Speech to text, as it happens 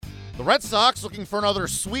The Red Sox looking for another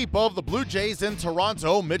sweep of the Blue Jays in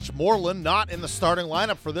Toronto. Mitch Moreland not in the starting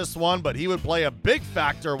lineup for this one, but he would play a big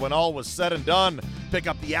factor when all was said and done. Pick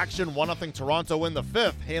up the action, 1-0 Toronto in the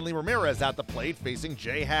fifth. Hanley Ramirez at the plate facing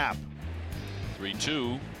Jay Happ.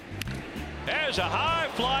 3-2. There's a high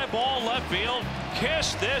fly ball left field.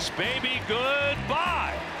 Kiss this baby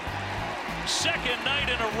goodbye. Second night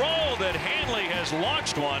in a row that Hanley has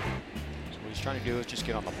launched one. So what he's trying to do is just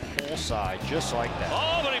get on the pull side, just like that.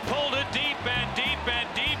 Oh, but he pulled it deep and deep and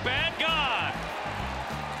deep and gone.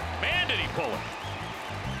 Man, did he pull it.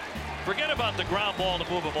 Forget about the ground ball to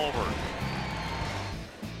move him over.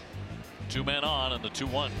 Two men on and the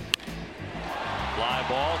 2-1. Fly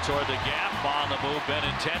ball toward the gap, on the move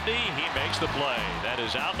Benintendi. He makes the play. That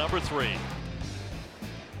is out number 3.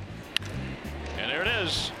 And there it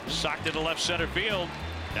is, socked into left center field.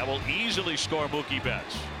 That will easily score Mookie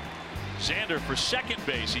Betts. Xander for second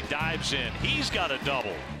base. He dives in. He's got a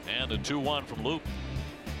double. And a 2-1 from Luke.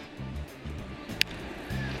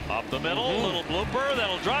 Up the middle, little blooper.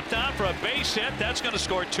 That'll drop down for a base hit. That's going to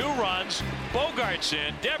score 2 runs. Bogart's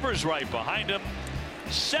in. Devers right behind him.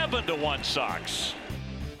 7-1 Sox.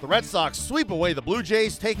 The Red Sox sweep away the Blue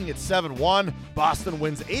Jays, taking it 7-1. Boston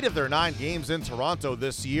wins 8 of their 9 games in Toronto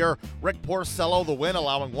this year. Rick Porcello the win,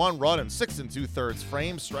 allowing 1 run in 6 2/3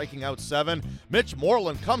 frames, striking out 7. Mitch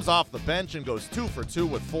Moreland comes off the bench and goes 2 for 2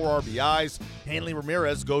 with 4 RBIs. Hanley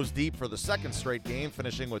Ramirez goes deep for the second straight game,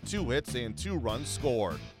 finishing with 2 hits and 2 runs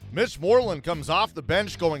scored. Mitch Moreland comes off the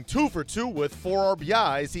bench going 2 for 2 with 4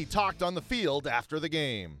 RBIs. He talked on the field after the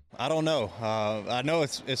game. I don't know. I know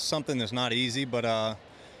it's something that's not easy, but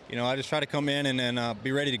I just try to come in and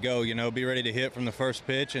be ready to go. Be ready to hit from the first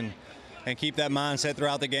pitch and keep that mindset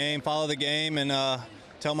throughout the game. Follow the game and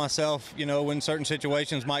tell myself, when certain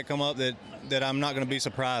situations might come up that I'm not going to be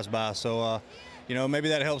surprised by. So, maybe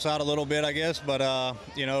that helps out a little bit, I guess. But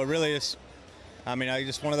really it's. I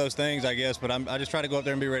just one of those things, I guess, but I just try to go up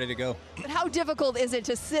there and be ready to go. But how difficult is it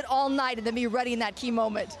to sit all night and then be ready in that key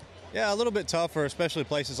moment? Yeah, a little bit tougher, especially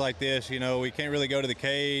places like this. We can't really go to the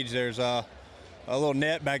cage. There's a little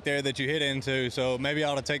net back there that you hit into, so maybe I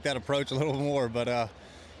ought to take that approach a little more. But,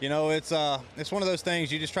 it's one of those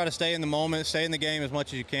things. You just try to stay in the moment, stay in the game as much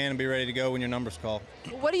as you can, and be ready to go when your number's called.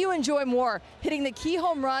 What do you enjoy more, hitting the key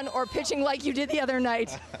home run or pitching like you did the other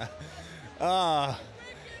night?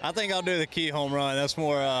 I think I'll do the key home run. That's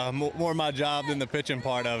more my job than the pitching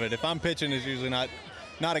part of it. If I'm pitching, it's usually not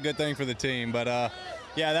a good thing for the team. But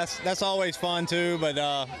yeah, that's always fun too. But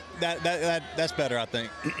that's better, I think.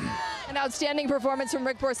 An outstanding performance from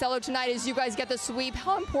Rick Porcello tonight as you guys get the sweep.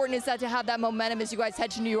 How important is that to have that momentum as you guys head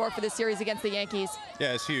to New York for the series against the Yankees?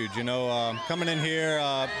 Yeah, it's huge. Coming in here,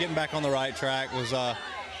 getting back on the right track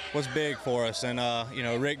was big for us. And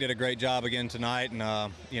Rick did a great job again tonight,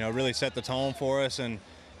 and really set the tone for us and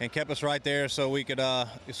kept us right there so we could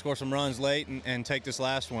score some runs late and take this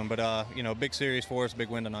last one. But, big series for us, big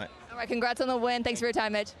win tonight. All right, congrats on the win. Thanks for your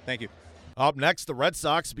time, Mitch. Thank you. Up next, the Red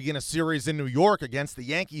Sox begin a series in New York against the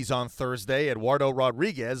Yankees on Thursday. Eduardo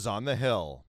Rodriguez on the hill.